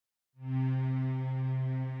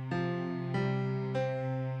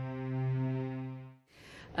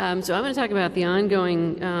So I'm going to talk about the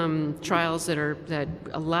ongoing trials that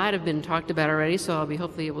a lot have been talked about already, so I'll be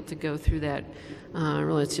hopefully able to go through that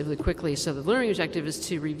relatively quickly. So the learning objective is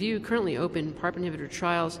to review currently open PARP inhibitor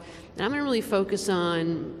trials, and I'm going to really focus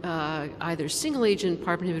on either single-agent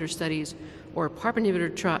PARP inhibitor studies or PARP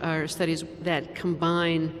inhibitor studies that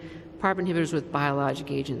combine PARP inhibitors with biologic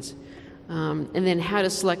agents, and then how to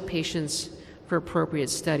select patients for appropriate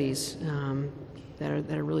studies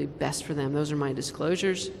that are really best for them. Those are my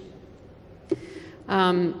disclosures.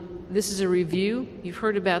 This is a review. You've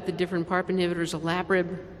heard about the different PARP inhibitors: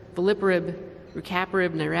 olaparib, veliparib,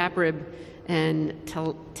 rucaparib, niraparib, and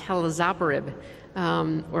talazoparib,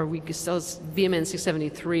 or we could still VMN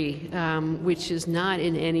 673, which is not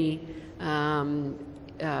in any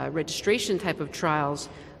registration type of trials,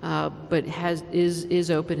 but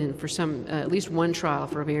is open for some, at least one trial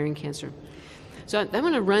for ovarian cancer. So I'm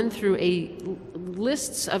going to run through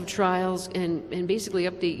lists of trials and basically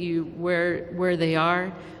update you where they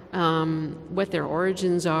are, what their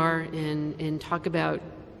origins are, and talk about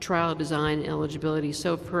trial design and eligibility.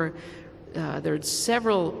 So there are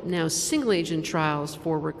several now single-agent trials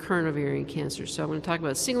for recurrent ovarian cancer. So I'm going to talk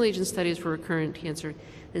about single-agent studies for recurrent cancer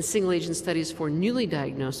and single-agent studies for newly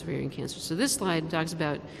diagnosed ovarian cancer. So this slide talks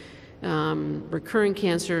about recurrent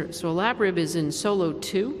cancer. So olaparib is in SOLO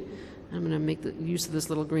 2. I'm going to make use of this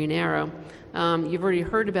little green arrow. You've already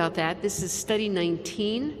heard about that. This is study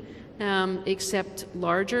 19, except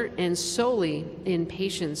larger and solely in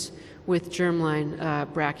patients with germline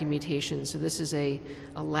BRCA mutations. So this is a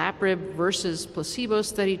olaparib versus placebo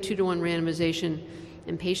study, 2-to-1 randomization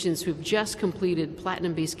in patients who've just completed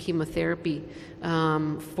platinum-based chemotherapy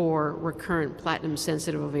for recurrent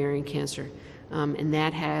platinum-sensitive ovarian cancer. And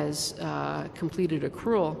that has completed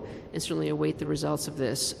accrual, and certainly await the results of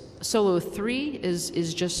this. SOLO 3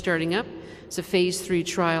 is just starting up. It's a phase 3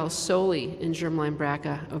 trial solely in germline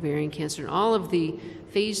BRCA ovarian cancer. And all of the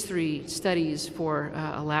phase 3 studies for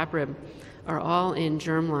olaparib are all in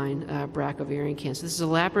germline BRCA ovarian cancer. This is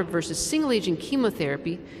olaparib versus single-agent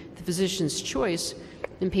chemotherapy, the physician's choice,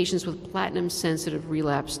 in patients with platinum-sensitive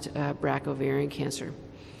relapsed BRCA ovarian cancer.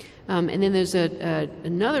 And then there's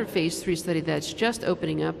another phase 3 study that's just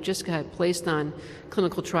opening up, just got placed on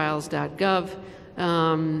clinicaltrials.gov,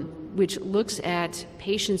 which looks at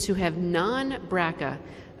patients who have non-BRCA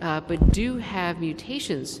but do have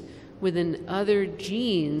mutations within other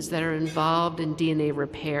genes that are involved in DNA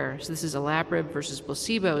repair. So this is olaparib versus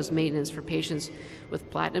placebo as maintenance for patients with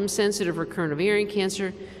platinum-sensitive recurrent ovarian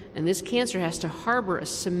cancer, and this cancer has to harbor a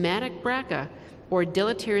somatic BRCA or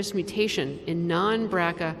deleterious mutation in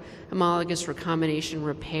non-BRCA homologous recombination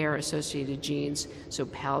repair associated genes, so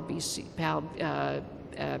PALB,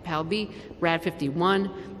 RAD51,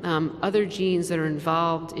 other genes that are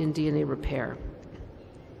involved in DNA repair.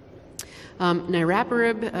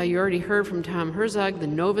 Niraparib, you already heard from Tom Herzog, the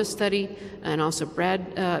NOVA study, and also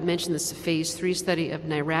Brad mentioned this phase 3 study of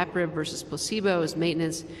niraparib versus placebo as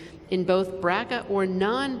maintenance in both BRCA or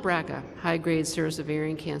non-BRCA high-grade serous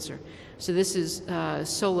ovarian cancer. So this is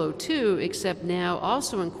SOLO 2, except now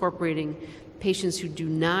also incorporating patients who do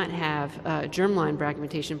not have germline BRCA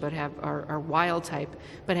mutation but are wild type,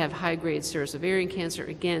 but have high-grade serous ovarian cancer,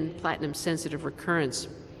 again, platinum-sensitive recurrence.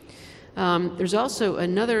 There's also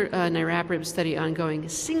another niraparib study ongoing,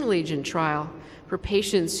 single-agent trial for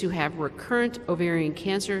patients who have recurrent ovarian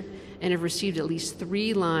cancer and have received at least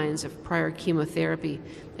 3 lines of prior chemotherapy.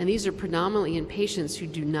 And these are predominantly in patients who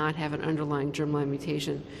do not have an underlying germline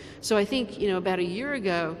mutation. So I think, about a year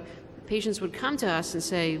ago, patients would come to us and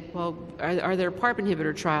say, well, are there PARP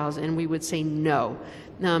inhibitor trials? And we would say no.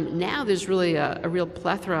 Now there's really a real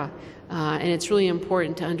plethora, and it's really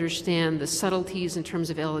important to understand the subtleties in terms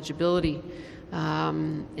of eligibility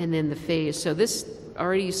and then the phase. So this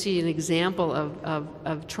already you see an example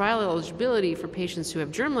of trial eligibility for patients who have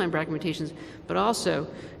germline BRCA mutations, but also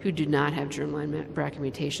who do not have germline BRCA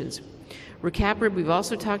mutations. Rucaparib, we've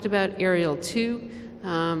also talked about, Ariel 2.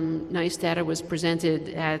 Nice data was presented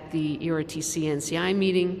at the ERTC-NCI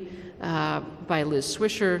meeting by Liz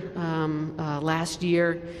Swisher last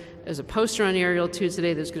year. There's a poster on Ariel 2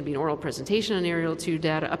 today. There's going to be an oral presentation on Ariel 2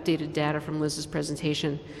 data, updated data from Liz's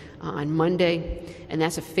presentation on Monday. And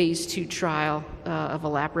that's a phase 2 trial of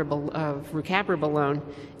rucaparib alone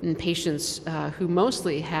in patients who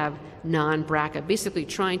mostly have non-BRCA, basically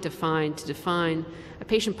trying to define a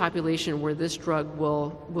patient population where this drug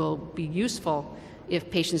will be useful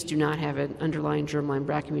if patients do not have an underlying germline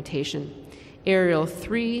BRCA mutation. Ariel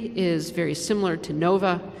 3 is very similar to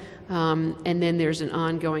NOVA. And then there's an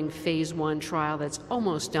ongoing phase 1 trial that's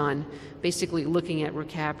almost done, basically looking at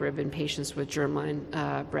rucaparib in patients with germline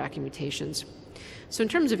BRCA mutations. So in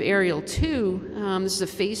terms of Aerial 2, this is a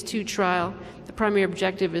phase 2 trial. The primary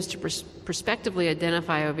objective is to prospectively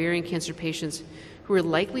identify ovarian cancer patients who are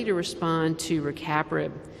likely to respond to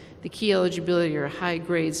rucaparib. The key eligibility are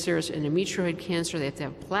high-grade serous endometrioid cancer. They have to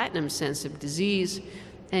have platinum-sensitive disease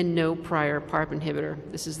and no prior PARP inhibitor.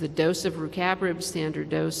 This is the dose of rucaparib, standard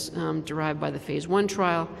dose derived by the phase 1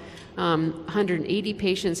 trial, 180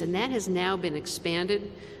 patients, and that has now been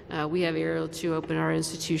expanded. We have Aerial 2 open at our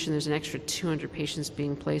institution. There's an extra 200 patients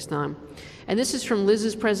being placed on. And this is from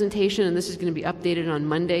Liz's presentation, and this is going to be updated on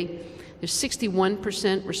Monday. There's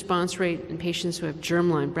 61% response rate in patients who have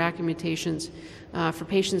germline BRCA mutations. For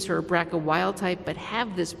patients who are BRCA wild type but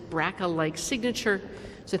have this BRCA-like signature,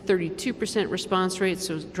 it's a 32% response rate,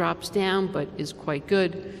 so it drops down but is quite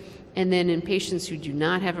good. And then in patients who do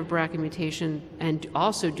not have a BRCA mutation and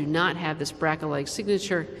also do not have this BRCA-like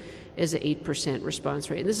signature, is an 8% response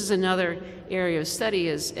rate. And this is another area of study,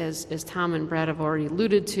 as Tom and Brad have already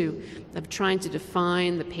alluded to, of trying to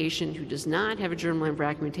define the patient who does not have a germline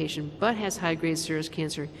BRCA mutation but has high-grade serous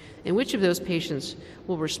cancer, and which of those patients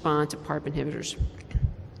will respond to PARP inhibitors.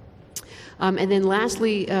 And then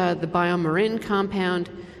lastly, the BioMarin compound.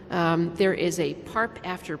 There is a PARP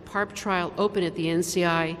after PARP trial open at the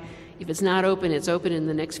NCI. If it's not open, it's open in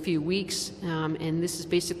the next few weeks, and this is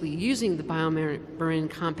basically using the BioMarin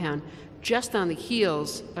compound just on the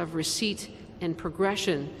heels of receipt and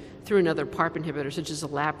progression through another PARP inhibitor, such as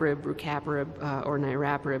olaparib, rucaparib, or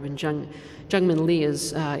niraparib, and Jungmin Lee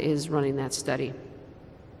is running that study.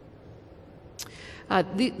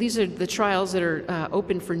 These are the trials that are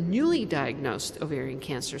open for newly diagnosed ovarian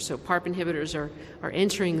cancer. So PARP inhibitors are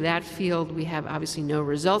entering that field. We have obviously no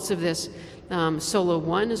results of this.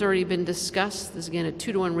 SOLO-1 has already been discussed. This is again a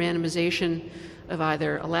 2-to-1 randomization of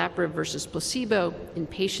either olaparib versus placebo in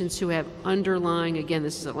patients who have underlying, again,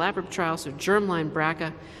 this is a olaparib trial, so germline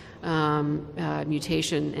BRCA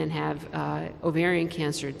mutation and have ovarian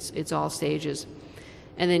cancer. It's all stages.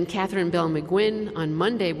 And then Catherine Bell-McGuinn on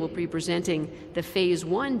Monday will be presenting the phase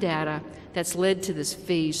 1 data that's led to this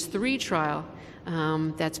phase 3 trial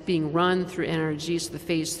that's being run through NRG. So the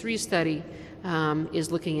phase 3 study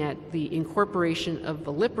is looking at the incorporation of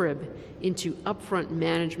veliparib into upfront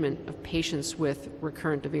management of patients with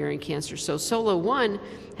recurrent ovarian cancer. So SOLO-1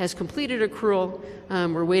 has completed accrual.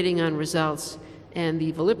 We're waiting on results, and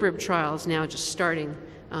the veliparib trial is now just starting,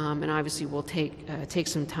 and obviously will take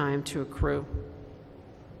some time to accrue.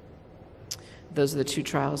 Those are the 2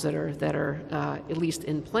 trials that are at least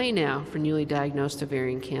in play now for newly diagnosed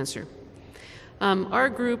ovarian cancer. Our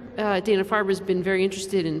group, Dana-Farber, has been very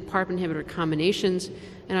interested in PARP inhibitor combinations,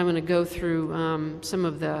 and I'm going to go through some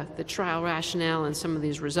of the trial rationale and some of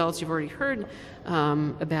these results. You've already heard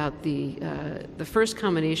about the first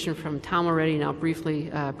combination from Tom already, and I'll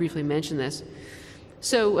briefly mention this.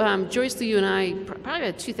 So Joyce Lee, you and I, probably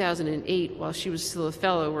about 2008, while she was still a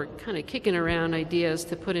fellow, were kind of kicking around ideas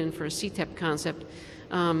to put in for a CTEP concept,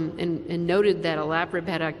 and noted that olaparib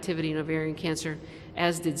had activity in ovarian cancer,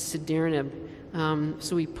 as did cediranib.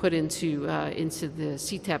 So we put into the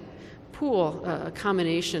CTEP pool a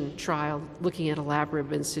combination trial looking at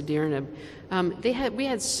olaparib and cediranib. We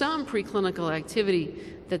had some preclinical activity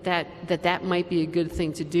that might be a good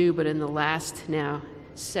thing to do, but in the last now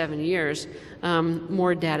 7 years,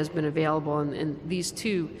 more data has been available, and these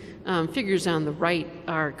 2 figures on the right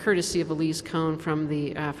are courtesy of Elise Cohn from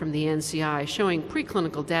the NCI, showing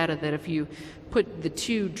preclinical data that if you put the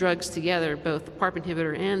 2 drugs together, both the PARP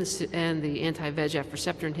inhibitor and the anti-VEGF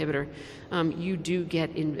receptor inhibitor, you do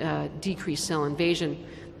get decreased cell invasion,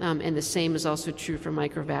 and the same is also true for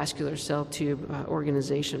microvascular cell tube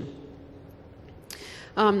organization.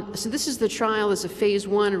 So this is the trial as a phase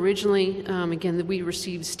 1 originally. Again, we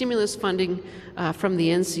received stimulus funding from the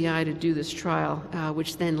NCI to do this trial,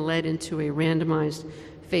 which then led into a randomized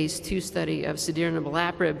phase 2 study of cediranib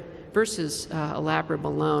olaparib versus olaparib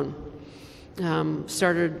alone.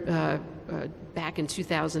 Started back in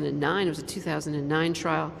 2009. It was a 2009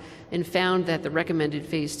 trial, and found that the recommended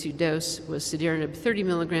phase 2 dose was cediranib 30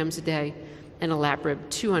 milligrams a day and olaparib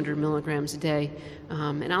 200 milligrams a day.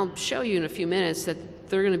 And I'll show you in a few minutes that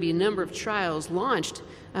there are going to be a number of trials launched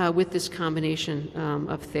with this combination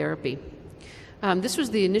of therapy. This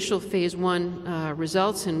was the initial phase 1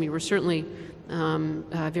 results, and we were certainly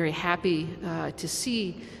very happy to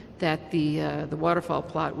see that the waterfall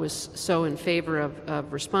plot was so in favor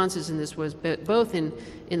of responses, and this was both in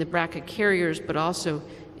the BRCA carriers but also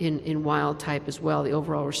in wild type as well. The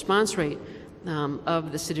overall response rate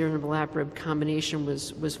of the cediranib olaparib combination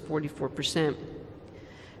was 44%.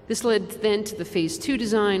 This led then to the phase 2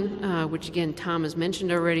 design, which again Tom has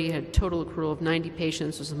mentioned already, had a total accrual of 90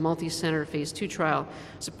 patients. It was a multi-center phase 2 trial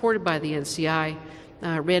supported by the NCI,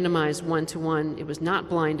 randomized 1-to-1. It was not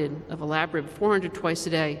blinded, of olaparib 400 twice a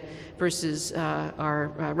day versus our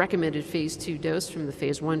recommended phase 2 dose from the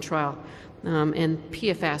phase 1 trial, and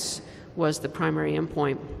PFS was the primary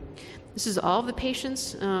endpoint. This is all of the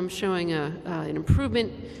patients showing an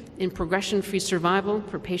improvement in progression-free survival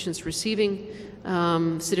for patients receiving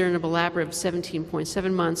cediranib olaparib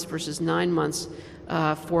 17.7 months versus 9 months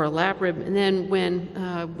for olaparib. And then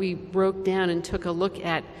when we broke down and took a look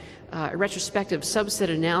at a retrospective subset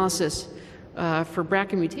analysis for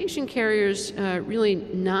BRCA mutation carriers, really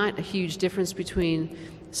not a huge difference between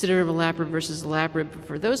cediranib olaparib versus olaparib.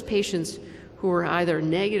 For those patients who were either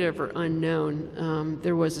negative or unknown,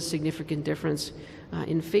 there was a significant difference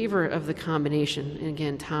in favor of the combination. And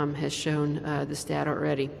again, Tom has shown this data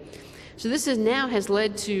already. So this now has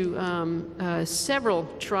led to several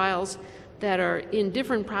trials that are in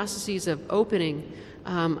different processes of opening,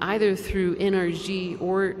 either through NRG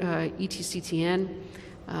or ETCTN.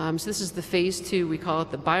 So this is the phase 2, we call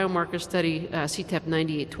it the biomarker study, CTEP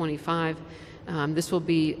 9825. This will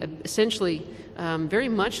be essentially very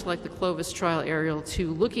much like the Clovis trial, Ariel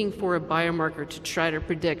 2, looking for a biomarker to try to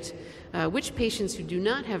predict which patients who do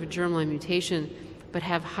not have a germline mutation but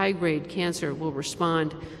have high-grade cancer will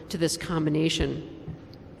respond to this combination.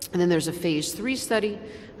 And then there's a phase 3 study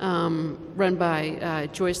run by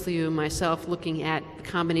Joyce Liu and myself, looking at the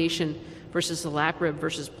combination versus olaparib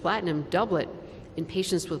versus platinum doublet in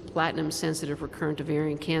patients with platinum-sensitive recurrent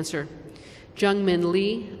ovarian cancer. Jungmin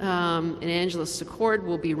Lee and Angela Secord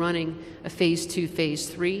will be running a phase 2, phase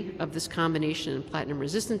 3 of this combination in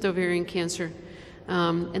platinum-resistant ovarian cancer.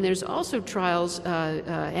 And there's also trials,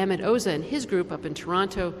 Ahmed Oza and his group up in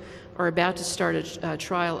Toronto are about to start a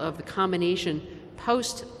trial of the combination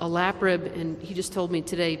post-olaparib, and he just told me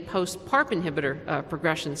today post-PARP inhibitor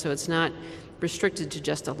progression, so it's not restricted to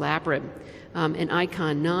just olaparib. And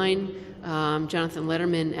ICON 9, Jonathan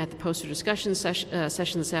Letterman at the poster discussion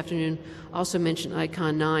session this afternoon also mentioned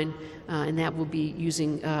ICON 9, and that will be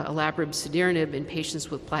using olaparib cediranib in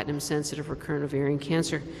patients with platinum-sensitive recurrent ovarian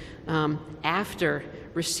cancer after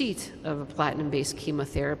receipt of a platinum-based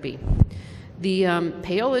chemotherapy. The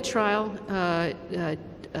Paola trial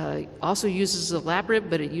also uses olaparib,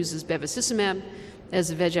 but it uses bevacizumab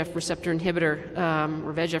as a VEGF receptor inhibitor,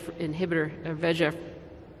 or VEGF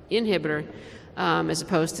inhibitor, as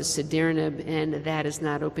opposed to cediranib, and that is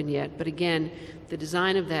not open yet. But again, the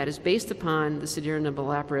design of that is based upon the cediranib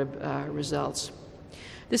olaparib results.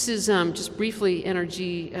 This is just briefly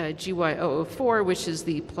NRG GY004, which is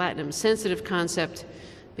the platinum-sensitive concept.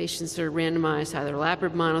 Patients are randomized either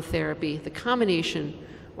olaparib monotherapy, the combination,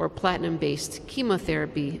 or platinum-based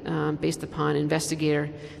chemotherapy based upon investigator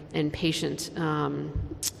and patient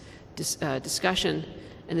discussion.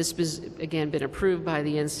 And this has, again, been approved by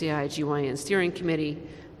the NCI GYN Steering Committee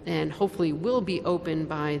and hopefully will be open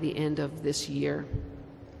by the end of this year.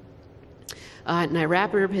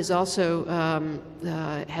 Niraparib has also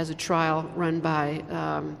has a trial run by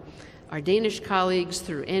our Danish colleagues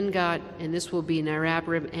through NGOT, and this will be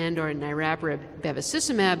niraparib and or niraparib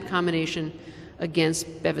bevacizumab combination against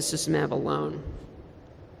bevacizumab alone.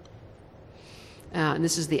 And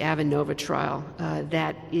this is the Avanova trial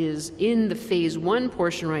that is in the phase 1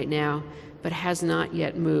 portion right now, but has not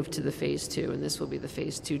yet moved to the phase 2, and this will be the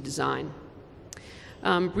phase 2 design.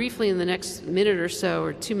 Briefly, in the next minute or so,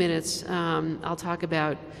 or 2 minutes, I'll talk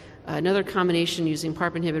about another combination using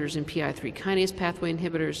PARP inhibitors and PI3 kinase pathway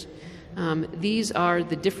inhibitors. These are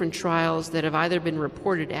the different trials that have either been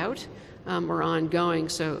reported out or ongoing.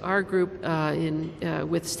 So our group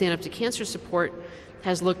with Stand Up to Cancer support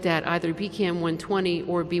has looked at either BCAM 120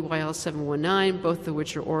 or BYL 719, both of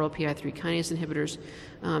which are oral PI3 kinase inhibitors,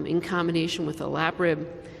 in combination with olaparib.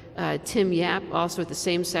 Tim Yap, also at the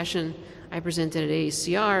same session I presented at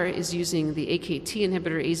AACR, is using the AKT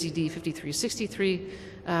inhibitor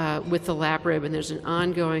AZD5363 with olaparib, and there's an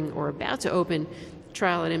ongoing or about to open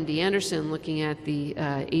trial at MD Anderson looking at the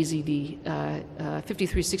AZD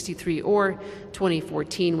 5363 or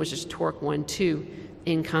 2014, which is TORC1-2,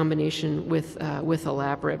 in combination with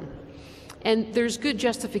olaparib. And there's good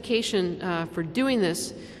justification for doing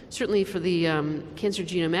this. Certainly for the Cancer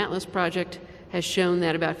Genome Atlas project has shown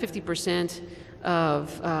that about 50%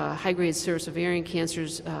 of high-grade serous ovarian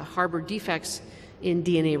cancers harbor defects in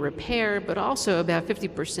DNA repair, but also about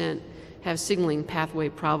 50% have signaling pathway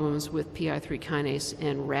problems with PI3 kinase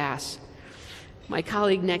and RAS. My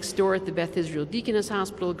colleague next door at the Beth Israel Deaconess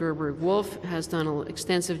Hospital, Gerberg Wolf, has done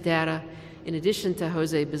extensive data in addition to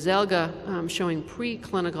Jose Bezelga, showing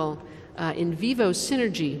preclinical in vivo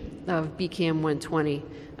synergy of BKM-120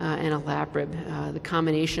 and olaparib. The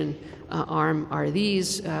combination arm are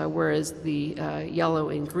these, whereas the yellow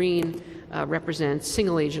and green represent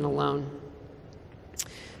single agent alone.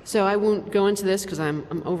 So I won't go into this because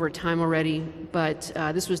I'm over time already, but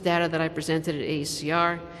this was data that I presented at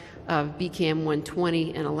AACR of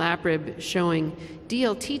BKM-120 and olaparib showing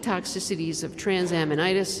DLT toxicities of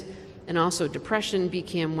transaminitis and also depression.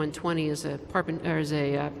 BKM-120 is a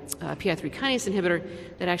PI3 kinase inhibitor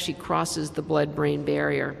that actually crosses the blood-brain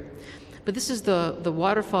barrier. But this is the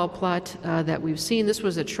waterfall plot that we've seen. This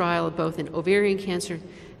was a trial both in ovarian cancer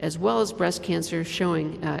as well as breast cancer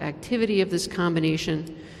showing activity of this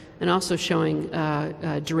combination and also showing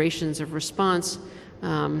durations of response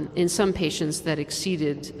in some patients that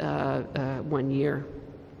exceeded 1 year.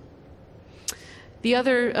 The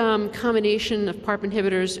other combination of PARP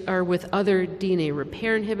inhibitors are with other DNA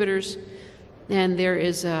repair inhibitors, and there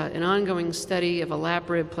is an ongoing study of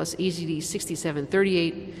olaparib plus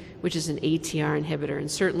AZD6738, which is an ATR inhibitor, and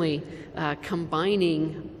certainly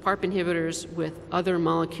combining PARP inhibitors with other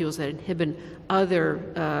molecules that inhibit other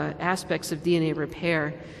aspects of DNA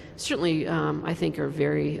repair certainly, I think, are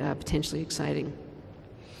very potentially exciting.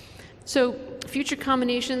 So future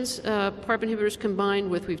combinations, PARP inhibitors combined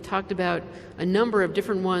with, we've talked about a number of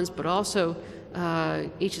different ones, but also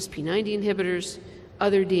HSP90 inhibitors,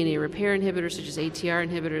 other DNA repair inhibitors such as ATR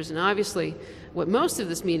inhibitors, and obviously what most of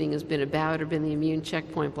this meeting has been about have been the immune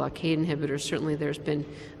checkpoint blockade inhibitors. Certainly there's been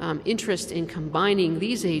interest in combining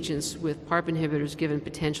these agents with PARP inhibitors given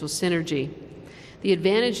potential synergy. The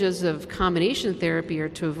advantages of combination therapy are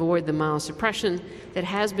to avoid the myelosuppression that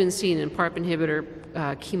has been seen in PARP inhibitor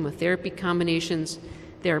chemotherapy combinations.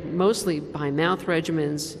 They're mostly by-mouth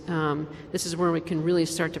regimens. This is where we can really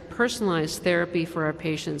start to personalize therapy for our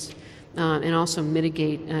patients and also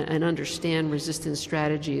mitigate and understand resistance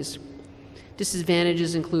strategies.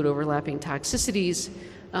 Disadvantages include overlapping toxicities,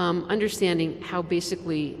 understanding how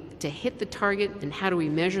basically to hit the target and how do we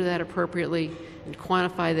measure that appropriately and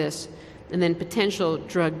quantify this, and then potential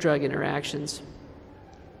drug-drug interactions.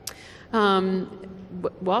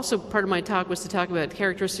 Also, part of my talk was to talk about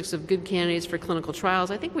characteristics of good candidates for clinical trials.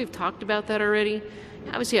 I think we've talked about that already.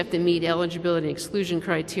 Obviously, you have to meet eligibility and exclusion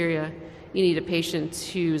criteria. You need a patient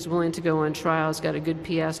who's willing to go on trials, got a good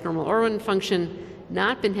PS, normal organ function,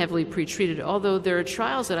 not been heavily pretreated, although there are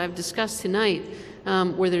trials that I've discussed tonight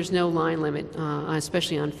where there's no line limit,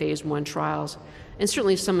 especially on phase 1 trials. And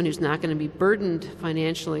certainly someone who's not going to be burdened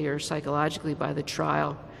financially or psychologically by the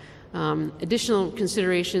trial. Additional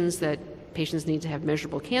considerations that patients need to have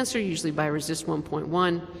measurable cancer, usually by RECIST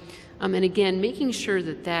 1.1. And again, making sure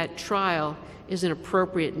that that trial is an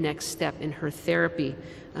appropriate next step in her therapy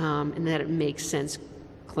and that it makes sense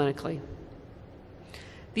clinically.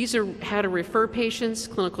 These are how to refer patients.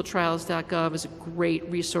 Clinicaltrials.gov is a great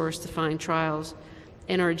resource to find trials.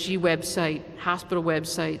 NRG website, hospital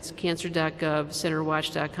websites, cancer.gov,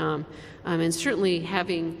 centerwatch.com, and certainly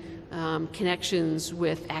having connections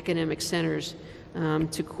with academic centers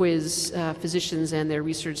to quiz physicians and their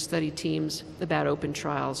research study teams about open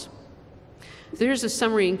trials. So there's a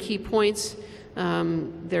summary and key points.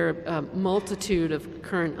 There are a multitude of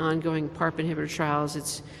current ongoing PARP inhibitor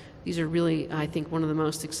trials. These are really, I think, one of the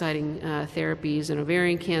most exciting therapies in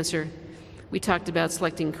ovarian cancer. We talked about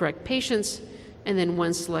selecting correct patients, and then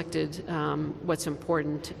once selected, what's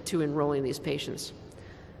important to enrolling these patients.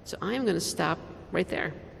 So I am going to stop right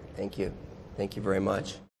there. Thank you. Thank you very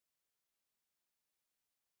much.